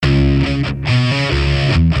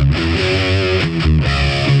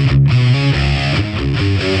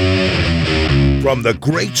From the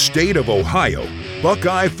great state of Ohio,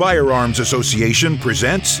 Buckeye Firearms Association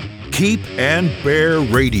presents Keep and Bear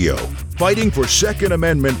Radio, fighting for Second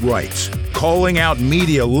Amendment rights, calling out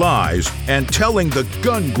media lies, and telling the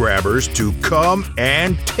gun grabbers to come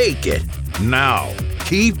and take it. Now,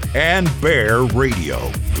 Keep and Bear Radio.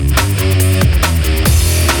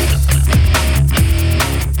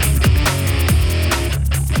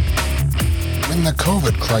 When the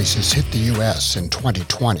COVID crisis hit the U.S. in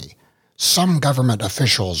 2020, some government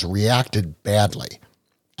officials reacted badly,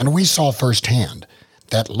 and we saw firsthand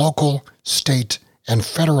that local, state, and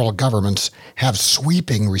federal governments have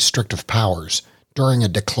sweeping restrictive powers during a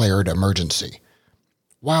declared emergency.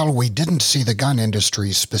 While we didn't see the gun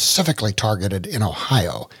industry specifically targeted in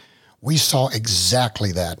Ohio, we saw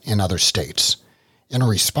exactly that in other states. In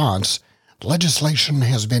response, legislation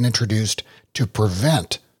has been introduced to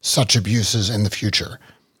prevent such abuses in the future,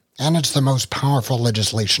 and it's the most powerful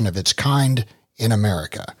legislation of its kind in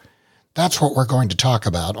America. That's what we're going to talk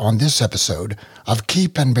about on this episode of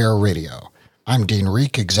Keep and Bear Radio. I'm Dean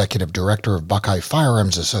Rieck, Executive Director of Buckeye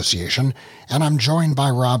Firearms Association, and I'm joined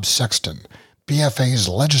by Rob Sexton, BFA's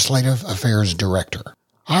Legislative Affairs Director.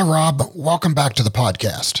 Hi, Rob. Welcome back to the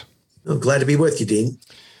podcast. I'm glad to be with you, Dean.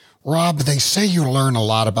 Rob, they say you learn a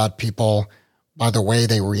lot about people by the way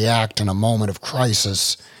they react in a moment of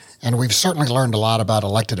crisis, and we've certainly learned a lot about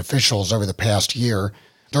elected officials over the past year.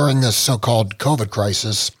 During this so-called COVID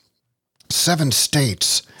crisis, 7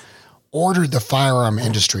 states ordered the firearm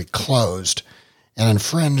industry closed and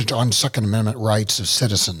infringed on Second Amendment rights of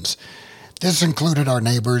citizens. This included our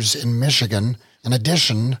neighbors in Michigan, in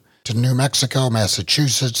addition to New Mexico,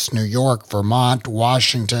 Massachusetts, New York, Vermont,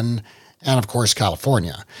 Washington, and of course,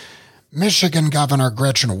 California. Michigan Governor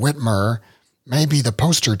Gretchen Whitmer may be the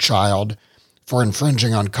poster child for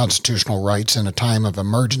infringing on constitutional rights in a time of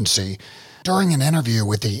emergency. During an interview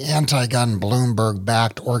with the anti-gun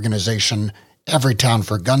Bloomberg-backed organization Everytown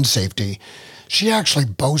for Gun Safety, she actually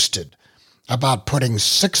boasted about putting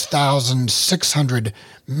 6,600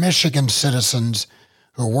 Michigan citizens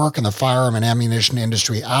who work in the firearm and ammunition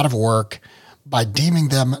industry out of work by deeming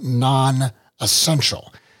them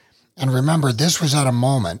non-essential. And remember, this was at a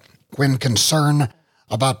moment when concern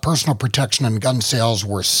about personal protection and gun sales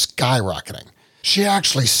were skyrocketing. She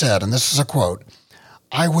actually said, and this is a quote,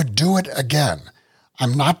 "I would do it again.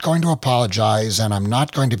 I'm not going to apologize, and I'm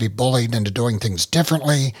not going to be bullied into doing things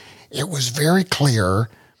differently. It was very clear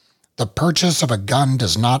the purchase of a gun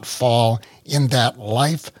does not fall in that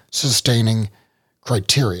life-sustaining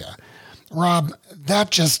criteria." Rob, that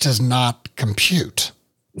just does not compute.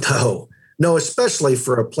 No, especially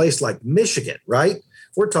for a place like Michigan, right?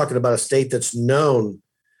 We're talking about a state that's known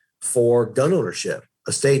for gun ownership,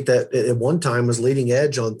 a state that at one time was leading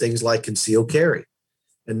edge on things like concealed carry.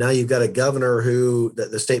 And now you've got a governor who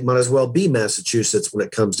the state might as well be Massachusetts when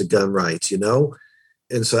it comes to gun rights,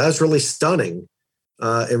 And so that's really stunning.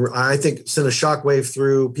 And I think sent a shockwave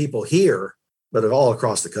through people here, but all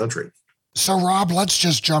across the country. So, Rob, let's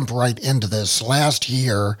just jump right into this. Last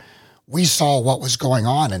year, we saw what was going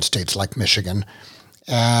on in states like Michigan,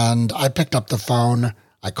 and I picked up the phone,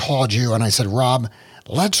 I called you, and I said, Rob,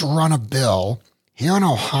 let's run a bill here in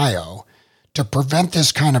Ohio to prevent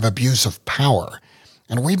this kind of abuse of power.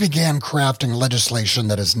 And we began crafting legislation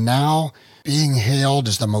that is now being hailed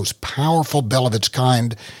as the most powerful bill of its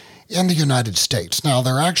kind in the United States. Now,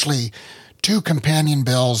 there are actually 2 companion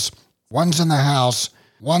bills. One's in the House,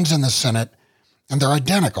 one's in the Senate, and they're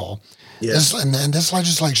identical. Yes. And this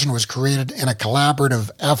legislation was created in a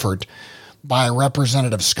collaborative effort by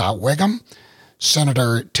Representative Scott Wiggum,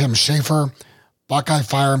 Senator Tim Schaefer, Buckeye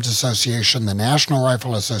Firearms Association, the National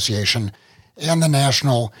Rifle Association, and the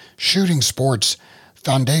National Shooting Sports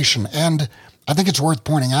Foundation. And I think it's worth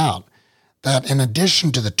pointing out that in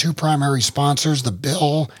addition to the 2 primary sponsors, the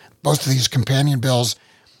bill, both of these companion bills,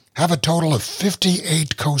 have a total of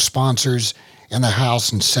 58 co-sponsors in the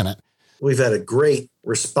House and Senate. We've had a great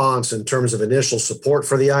response in terms of initial support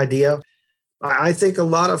for the idea. I think a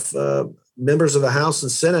lot of members of the House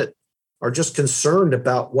and Senate are just concerned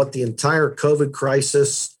about what the entire COVID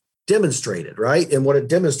crisis demonstrated, right? And what it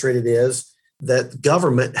demonstrated is that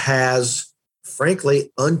government has,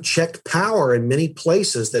 frankly, unchecked power in many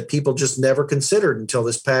places that people just never considered until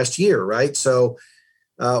this past year, right? So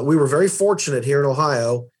we were very fortunate here in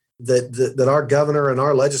Ohio that our governor and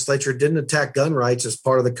our legislature didn't attack gun rights as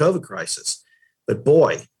part of the COVID crisis. But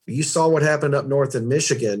boy, you saw what happened up north in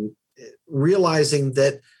Michigan, realizing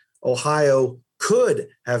that Ohio could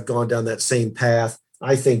have gone down that same path.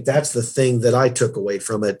 I think that's the thing that I took away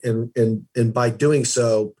from it. And by doing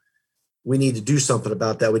so, we need to do something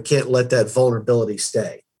about that. We can't let that vulnerability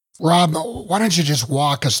stay. Rob, why don't you just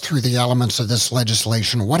walk us through the elements of this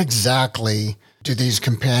legislation? What exactly do these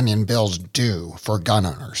companion bills do for gun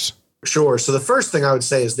owners? Sure. So the first thing I would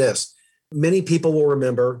say is this. Many people will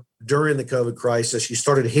remember during the COVID crisis, you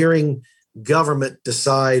started hearing government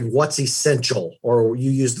decide what's essential, or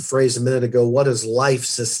you used the phrase a minute ago, what is life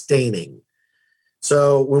sustaining?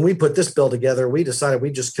 So when we put this bill together, we decided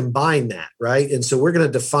we just combine that, right? And so we're going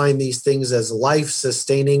to define these things as life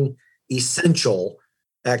sustaining essential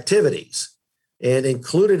activities. And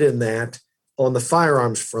included in that on the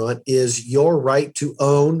firearms front is your right to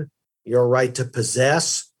own, your right to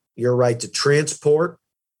possess, your right to transport,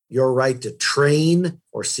 your right to train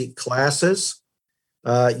or seek classes,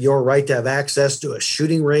 your right to have access to a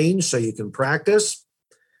shooting range so you can practice,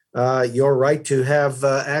 your right to have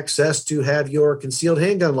access to have your concealed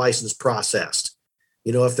handgun license processed.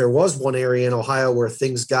 You know, if there was one area in Ohio where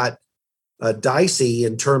things got dicey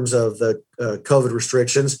in terms of the COVID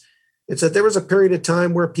restrictions, it's that there was a period of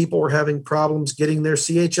time where people were having problems getting their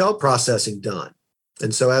CHL processing done.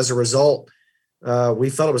 And so as a result, we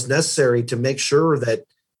felt it was necessary to make sure that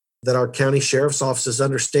our county sheriff's offices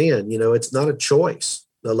understand, you know, it's not a choice.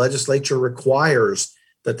 The legislature requires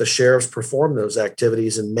that the sheriffs perform those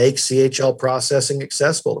activities and make CHL processing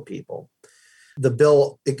accessible to people. The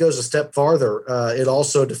bill, it goes a step farther. It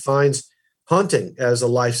also defines hunting as a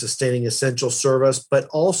life-sustaining essential service, but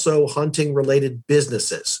also hunting-related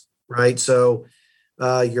businesses, right? So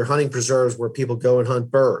your hunting preserves where people go and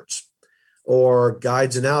hunt birds, or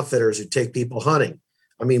guides and outfitters who take people hunting.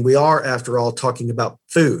 I mean, we are, after all, talking about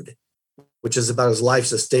food, which is about as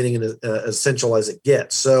life-sustaining and essential as it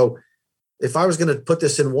gets. So if I was going to put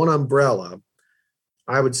this in one umbrella,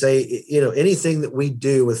 I would say, you know, anything that we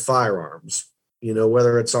do with firearms, you know,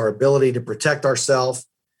 whether it's our ability to protect ourselves,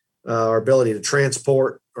 our ability to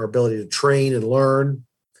transport, our ability to train and learn,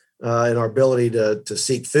 and our ability to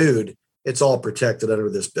seek food, it's all protected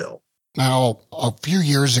under this bill. Now, a few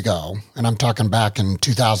years ago, and I'm talking back in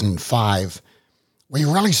 2005, we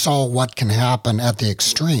really saw what can happen at the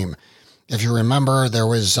extreme. If you remember, there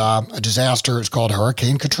was a disaster. It's called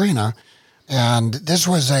Hurricane Katrina. And this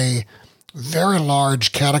was a very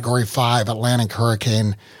large Category 5 Atlantic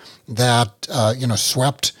hurricane that,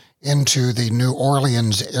 swept into the New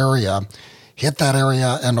Orleans area, hit that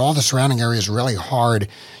area and all the surrounding areas really hard.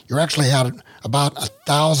 You actually had about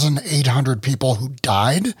 1,800 people who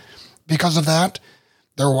died because of that.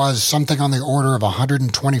 There was something on the order of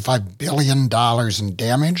 $125 billion in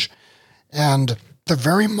damage. And the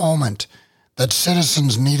very moment that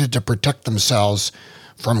citizens needed to protect themselves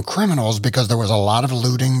from criminals, because there was a lot of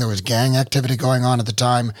looting, there was gang activity going on at the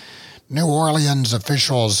time, New Orleans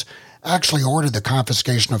officials actually ordered the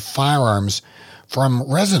confiscation of firearms from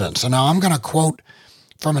residents. And now I'm going to quote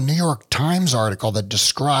from a New York Times article that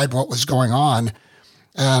described what was going on.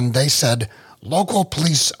 And they said, local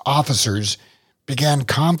police officers began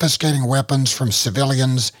confiscating weapons from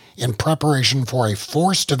civilians in preparation for a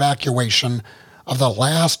forced evacuation of the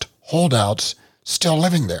last holdouts still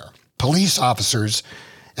living there. Police officers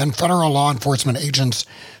and federal law enforcement agents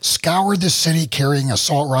scoured the city carrying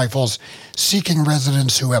assault rifles, seeking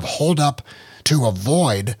residents who have holed up to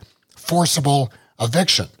avoid forcible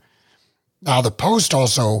eviction. Now, the Post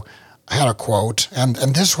also had a quote, and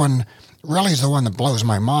this one really is the one that blows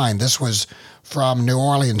my mind. This was from New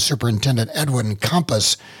Orleans Superintendent Edwin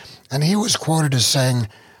Compass, and he was quoted as saying,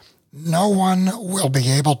 "No one will be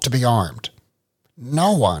able to be armed.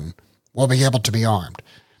 No one will be able to be armed."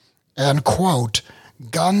 And quote,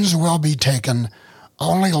 "Guns will be taken.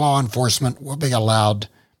 Only law enforcement will be allowed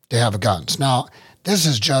to have guns." Now, this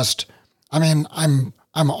is just, I'm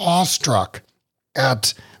awestruck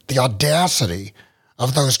at the audacity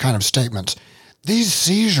of those kind of statements. These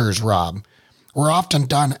seizures, Rob, were often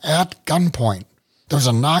done at gunpoint. There was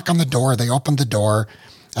a knock on the door, they opened the door,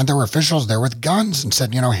 and there were officials there with guns and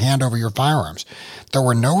said, hand over your firearms. There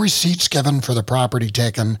were no receipts given for the property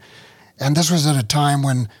taken, and this was at a time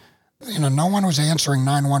when no one was answering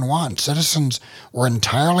 911. Citizens were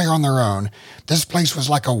entirely on their own. This place was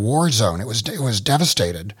like a war zone. It was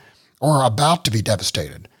devastated, or about to be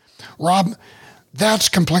devastated. Rob, that's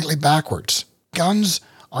completely backwards. Guns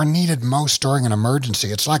are needed most during an emergency.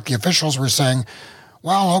 It's like the officials were saying,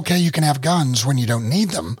 well, okay, you can have guns when you don't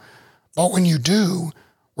need them, but when you do,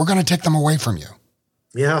 we're going to take them away from you.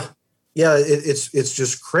 Yeah. It's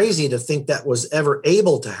just crazy to think that was ever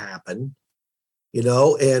able to happen. And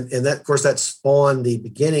that, of course, that spawned the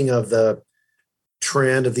beginning of the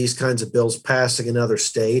trend of these kinds of bills passing in other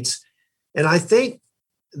states. And I think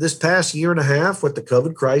this past year and a half with the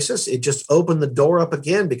COVID crisis, it just opened the door up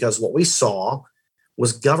again, because what we saw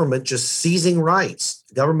was government just seizing rights,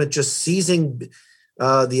 government just seizing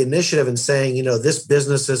the initiative and saying, this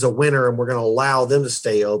business is a winner and we're going to allow them to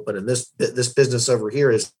stay open, and this business over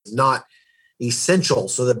here is not essential.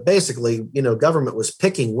 So that basically, government was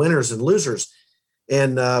picking winners and losers.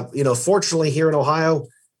 And, fortunately here in Ohio,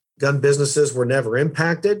 gun businesses were never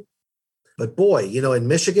impacted. But boy, in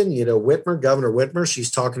Michigan, Governor Whitmer, she's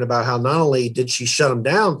talking about how not only did she shut them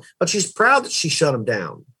down, but she's proud that she shut them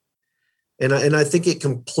down. And I think it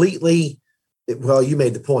completely, you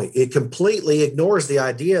made the point. It completely ignores the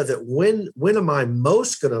idea that when am I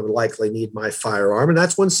most going to likely need my firearm? And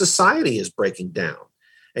that's when society is breaking down.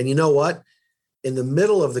 And you know what? In the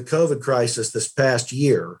middle of the COVID crisis this past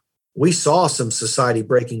year, we saw some society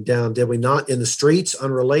breaking down, did we not? In the streets,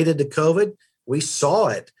 unrelated to COVID, we saw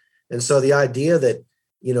it. And so the idea that,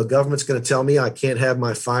 government's going to tell me I can't have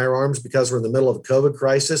my firearms because we're in the middle of a COVID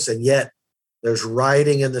crisis, and yet there's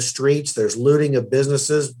rioting in the streets, there's looting of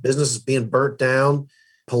businesses being burnt down,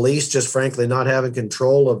 police just frankly not having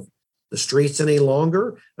control of the streets any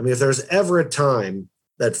longer. I mean, if there's ever a time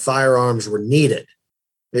that firearms were needed,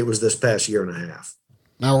 it was this past year and a half.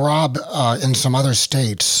 Now, Rob, in some other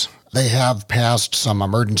states, they have passed some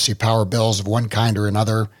emergency power bills of one kind or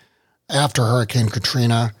another. After Hurricane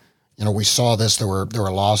Katrina, we saw this. There were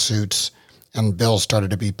lawsuits and bills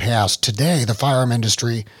started to be passed. Today, the firearm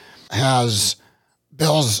industry has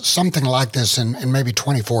bills something like this in maybe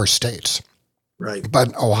 24 states. Right.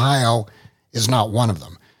 But Ohio is not one of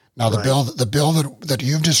them. Now, the bill that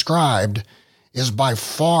you've described is by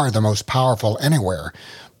far the most powerful anywhere.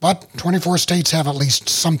 But 24 states have at least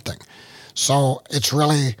something. So it's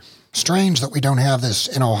really strange that we don't have this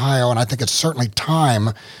in Ohio, and I think it's certainly time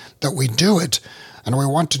that we do it. And we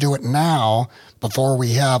want to do it now before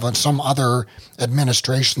we have some other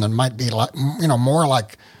administration that might be like, more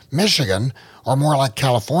like Michigan or more like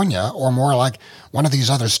California or more like one of these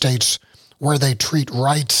other states where they treat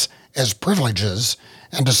rights as privileges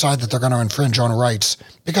and decide that they're going to infringe on rights,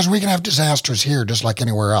 because we can have disasters here just like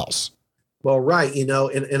anywhere else. Well, right.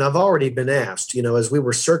 And I've already been asked, as we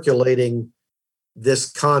were circulating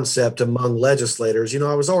this concept among legislators,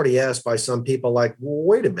 I was already asked by some people like, well,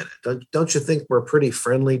 wait a minute, don't you think we're pretty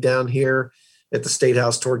friendly down here at the State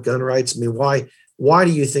House toward gun rights? I mean, why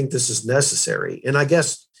do you think this is necessary? And I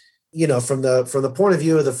guess, from the point of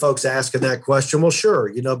view of the folks asking that question, well,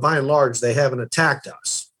 sure, by and large, they haven't attacked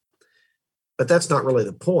us. But that's not really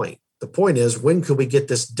the point. The point is, when could we get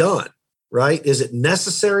this done, right? Is it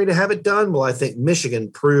necessary to have it done? Well, I think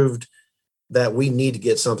Michigan proved that we need to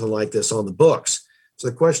get something like this on the books. So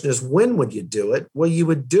the question is, when would you do it? Well, you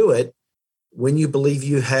would do it when you believe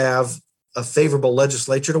you have a favorable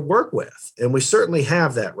legislature to work with. And we certainly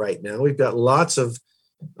have that right now. We've got lots of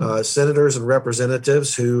senators and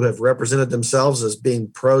representatives who have represented themselves as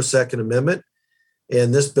being pro-Second Amendment.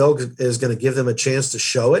 And this bill is going to give them a chance to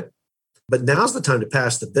show it. But now's the time to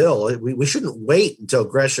pass the bill. We shouldn't wait until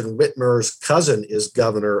Gretchen Whitmer's cousin is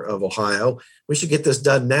governor of Ohio. We should get this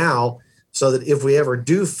done now, so that if we ever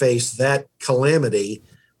do face that calamity,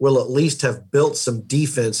 we'll at least have built some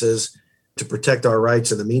defenses to protect our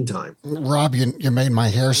rights in the meantime. Rob, you made my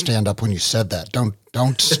hair stand up when you said that.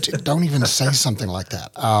 Don't even say something like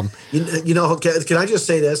that. Can I just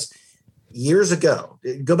say this? Years ago,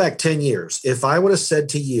 go back 10 years, if I would have said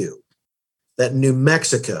to you that New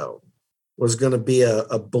Mexico was going to be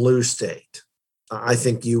a blue state, I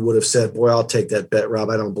think you would have said, boy, I'll take that bet, Rob.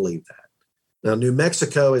 I don't believe that. Now, New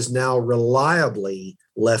Mexico is now reliably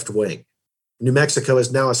left-wing. New Mexico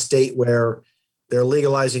is now a state where they're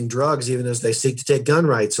legalizing drugs even as they seek to take gun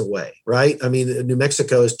rights away, right? I mean, New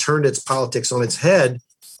Mexico has turned its politics on its head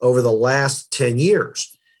over the last 10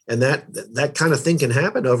 years. And that kind of thing can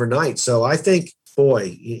happen overnight. So I think,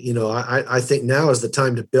 boy, I think now is the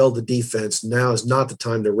time to build the defense. Now is not the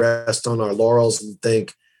time to rest on our laurels and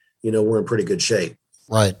think, we're in pretty good shape.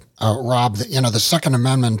 Right. Rob, the Second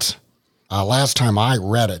Amendment, last time I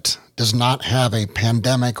read it, does not have a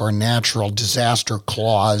pandemic or natural disaster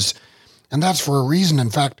clause. And that's for a reason. In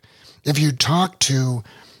fact, if you talk to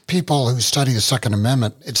people who study the Second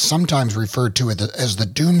Amendment, it's sometimes referred to as the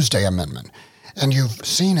Doomsday Amendment. And you've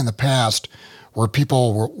seen in the past where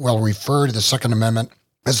people will refer to the Second Amendment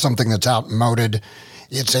as something that's outmoded.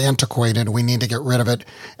 It's antiquated. We need to get rid of it.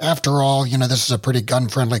 After all, this is a pretty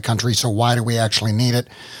gun-friendly country, so why do we actually need it?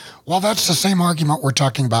 Well, that's the same argument we're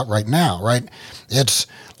talking about right now, right? It's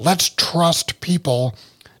let's trust people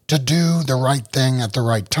to do the right thing at the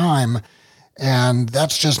right time. And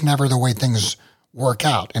that's just never the way things work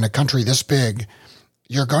out. In a country this big,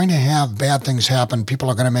 you're going to have bad things happen. People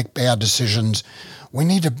are going to make bad decisions. We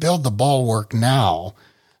need to build the bulwark now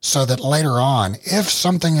so that later on, if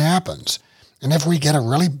something happens, and if we get a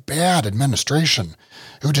really bad administration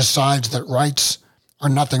who decides that rights are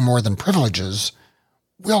nothing more than privileges,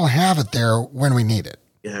 we'll have it there when we need it.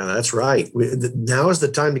 Yeah, that's right. Now is the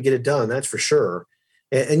time to get it done. That's for sure.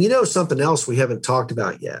 And you know, something else we haven't talked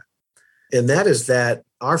about yet, and that is that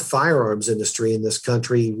our firearms industry in this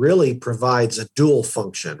country really provides a dual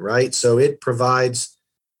function, right? So it provides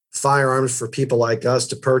firearms for people like us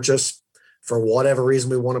to purchase for whatever reason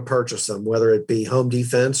we want to purchase them, whether it be home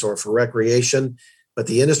defense or for recreation. But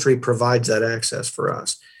the industry provides that access for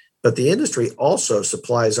us. But the industry also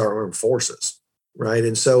supplies our armed forces, right?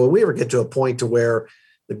 And so when we ever get to a point to where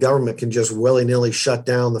the government can just willy-nilly shut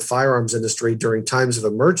down the firearms industry during times of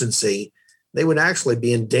emergency, they would actually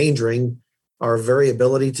be endangering our very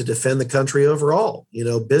ability to defend the country overall. You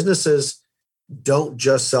know, businesses don't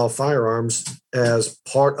just sell firearms as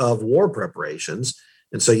part of war preparations.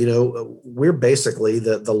 And so, you know, we're basically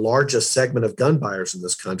the largest segment of gun buyers in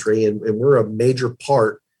this country, and we're a major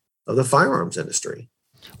part of the firearms industry.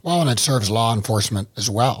 Well, and it serves law enforcement as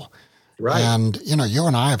well. Right. And, you know, you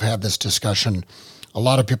and I have had this discussion. A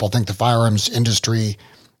lot of people think the firearms industry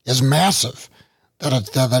is massive,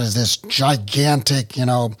 that is this gigantic, you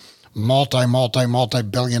know,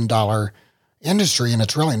 multi-billion dollar industry, and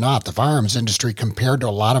it's really not. The firearms industry, compared to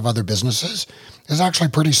a lot of other businesses, is actually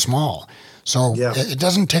pretty small. So it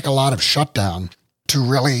doesn't take a lot of shutdown to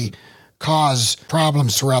really cause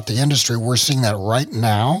problems throughout the industry. We're seeing that right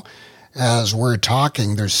now as we're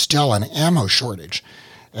talking. There's still an ammo shortage,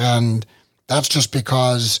 and that's just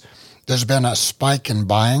because there's been a spike in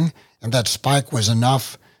buying, and that spike was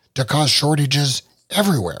enough to cause shortages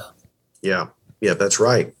everywhere. Yeah, that's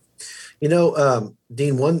right. You know,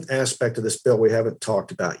 Dean, one aspect of this bill we haven't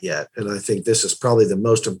talked about yet, and I think this is probably the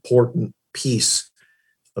most important piece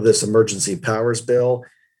of this emergency powers bill.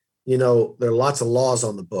 You know, there are lots of laws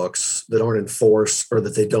on the books that aren't enforced or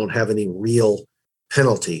that they don't have any real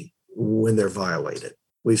penalty when they're violated.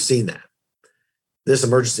 We've seen that. This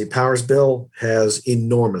emergency powers bill has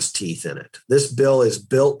enormous teeth in it. This bill is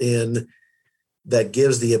built in that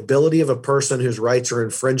gives the ability of a person whose rights are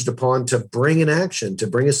infringed upon to bring an action, to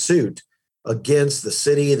bring a suit against the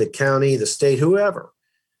city, the county, the state, whoever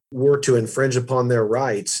were to infringe upon their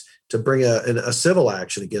rights, to bring a civil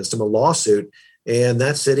action against them, a lawsuit. And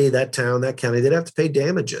that city, that town, that county, they'd have to pay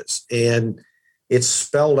damages. And it's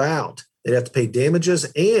spelled out. They'd have to pay damages,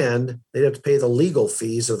 and they'd have to pay the legal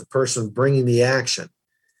fees of the person bringing the action.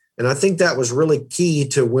 And I think that was really key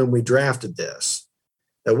to when we drafted this,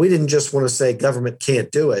 that we didn't just want to say government can't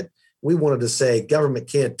do it. We wanted to say government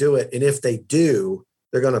can't do it. And if they do,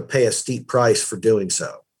 they're going to pay a steep price for doing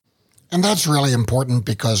so. And that's really important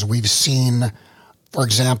because we've seen, for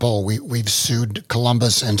example, we've sued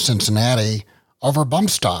Columbus and Cincinnati over bump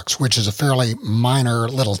stocks, which is a fairly minor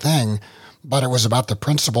little thing, but it was about the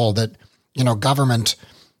principle that, you know, government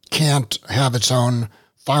can't have its own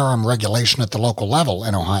firearm regulation at the local level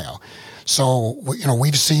in Ohio. So, you know,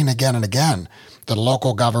 we've seen again and again that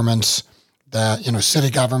local governments, that, you know, city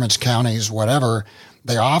governments, counties, whatever,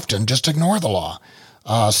 they often just ignore the law.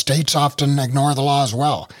 States often ignore the law as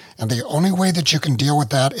well. And the only way that you can deal with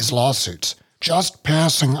that is lawsuits. Just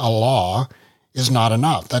passing a law is not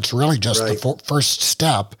enough. That's really just the first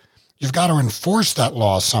step. You've got to enforce that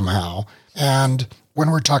law somehow. And when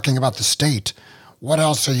we're talking about the state, what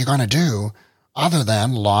else are you going to do other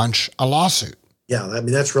than launch a lawsuit? Yeah, I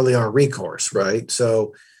mean, that's really our recourse, right?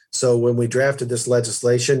 So when we drafted this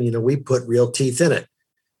legislation, you know, we put real teeth in it.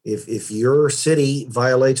 If your city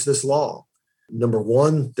violates this law, number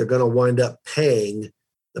one, they're going to wind up paying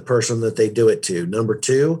the person that they do it to. Number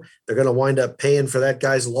two, they're going to wind up paying for that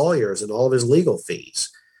guy's lawyers and all of his legal fees.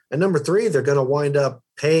 And number three, they're going to wind up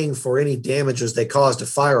paying for any damages they cause to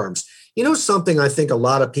firearms. You know, something I think a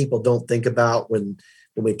lot of people don't think about when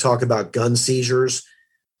we talk about gun seizures.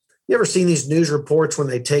 You ever seen these news reports when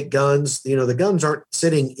they take guns? You know, the guns aren't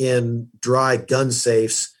sitting in dry gun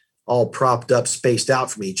safes all propped up, spaced out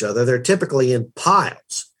from each other. They're typically in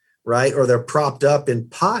piles, right? Or they're propped up in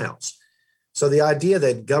piles. So the idea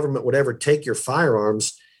that government would ever take your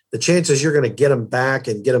firearms, the chances you're going to get them back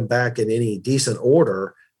and get them back in any decent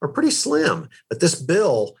order are pretty slim. But this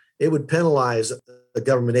bill, it would penalize a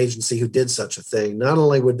government agency who did such a thing. Not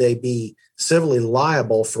only would they be civilly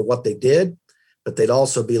liable for what they did, but they'd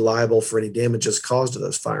also be liable for any damages caused to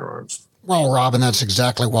those firearms. Well, Robin, that's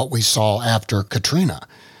exactly what we saw after Katrina.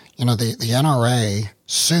 You know, the NRA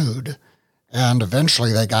sued, and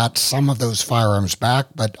eventually they got some of those firearms back,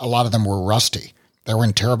 but a lot of them were rusty. They were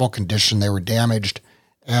in terrible condition. They were damaged,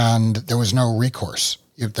 and there was no recourse.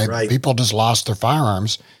 People just lost their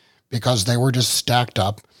firearms because they were just stacked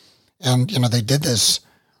up. And, you know, they did this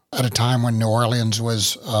at a time when New Orleans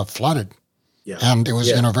was flooded. Yeah. And it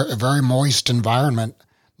was in a very moist environment,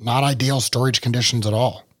 Not ideal storage conditions at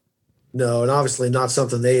all. No, and obviously not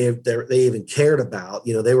something they even cared about.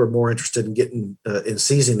 They were more interested in getting in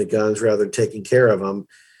seizing the guns rather than taking care of them.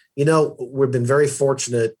 We've been very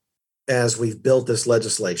fortunate as we've built this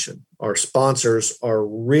legislation. Our sponsors are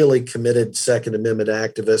really committed Second Amendment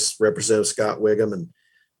activists, Representative Scott Wiggum and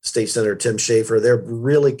State Senator Tim Schaefer. They're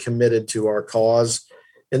really committed to our cause.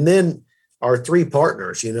 And then our three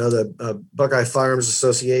partners, the Buckeye Firearms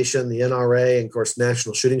Association, the NRA, and of course,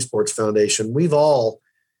 National Shooting Sports Foundation, we've all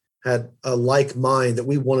had a like mind that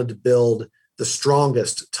we wanted to build the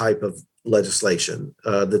strongest type of legislation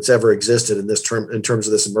that's ever existed in terms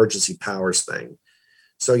of this emergency powers thing.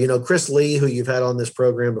 So, Chris Lee, who you've had on this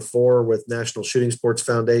program before with National Shooting Sports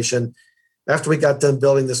Foundation, after we got done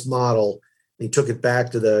building this model, he took it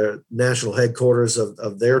back to the national headquarters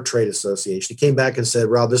of their trade association. He came back and said,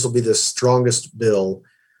 Rob, this will be the strongest bill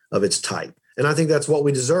of its type. And I think that's what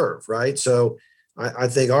we deserve, right? So I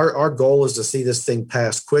think our goal is to see this thing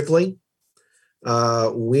passed quickly.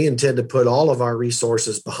 We intend to put all of our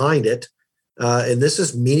resources behind it. And this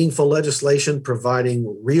is meaningful legislation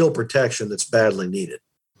providing real protection that's badly needed.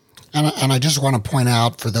 And I just want to point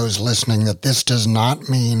out for those listening that this does not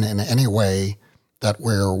mean in any way that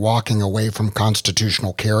we're walking away from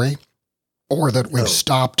constitutional carry or that we've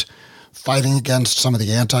stopped fighting against some of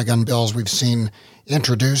the anti-gun bills we've seen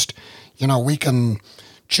introduced. We can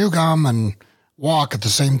chew gum and walk at the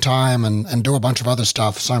same time and do a bunch of other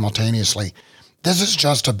stuff simultaneously. This is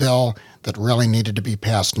just a bill that really needed to be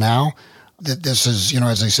passed now. This is,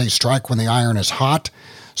 as they say, strike when the iron is hot.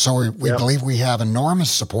 So we believe we have enormous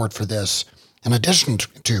support for this in addition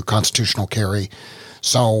to constitutional carry.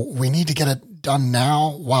 So we need to get it done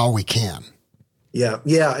now while we can. Yeah.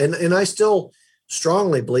 And I still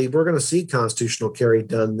strongly believe we're going to see constitutional carry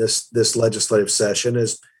done this legislative session.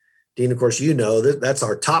 As Dean, of course, that's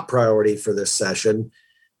our top priority for this session.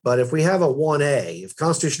 But if we have a 1A, if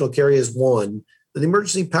constitutional carry is 1, the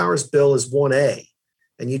emergency powers bill is 1A.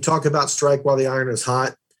 And you talk about strike while the iron is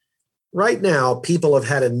hot. Right now, people have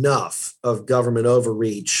had enough of government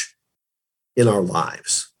overreach in our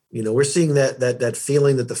lives. We're seeing that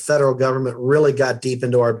feeling that the federal government really got deep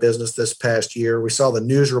into our business this past year. We saw the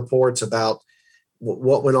news reports about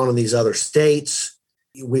what went on in these other states.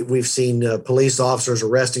 We've seen police officers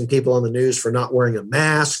arresting people on the news for not wearing a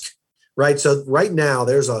mask, right? So right now,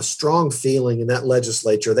 there's a strong feeling in that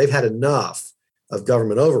legislature. They've had enough of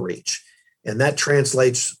government overreach. And that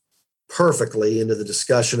translates perfectly into the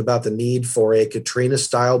discussion about the need for a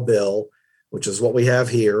Katrina-style bill, which is what we have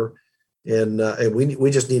here. And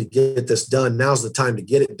we just need to get this done. Now's the time to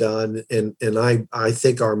get it done. And I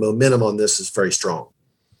think our momentum on this is very strong.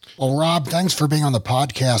 Well, Rob, thanks for being on the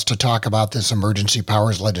podcast to talk about this emergency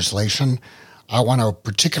powers legislation. I want to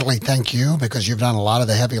particularly thank you because you've done a lot of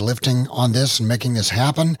the heavy lifting on this and making this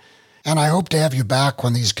happen. And I hope to have you back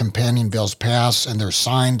when these companion bills pass and they're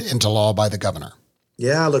signed into law by the governor.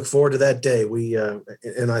 Yeah, I look forward to that day.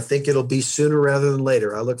 And I think it'll be sooner rather than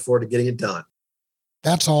later. I look forward to getting it done.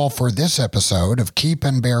 That's all for this episode of Keep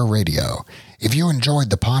and Bear Radio. If you enjoyed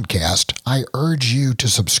the podcast, I urge you to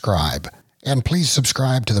subscribe. And please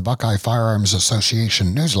subscribe to the Buckeye Firearms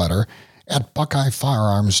Association newsletter at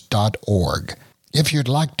buckeyefirearms.org. If you'd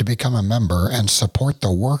like to become a member and support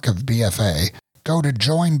the work of BFA, go to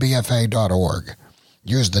joinbfa.org.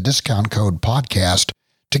 Use the discount code PODCAST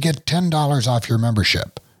to get $10 off your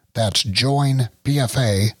membership. That's joinbfa.org.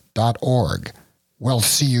 We'll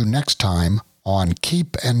see you next time on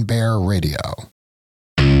Keep and Bear Radio.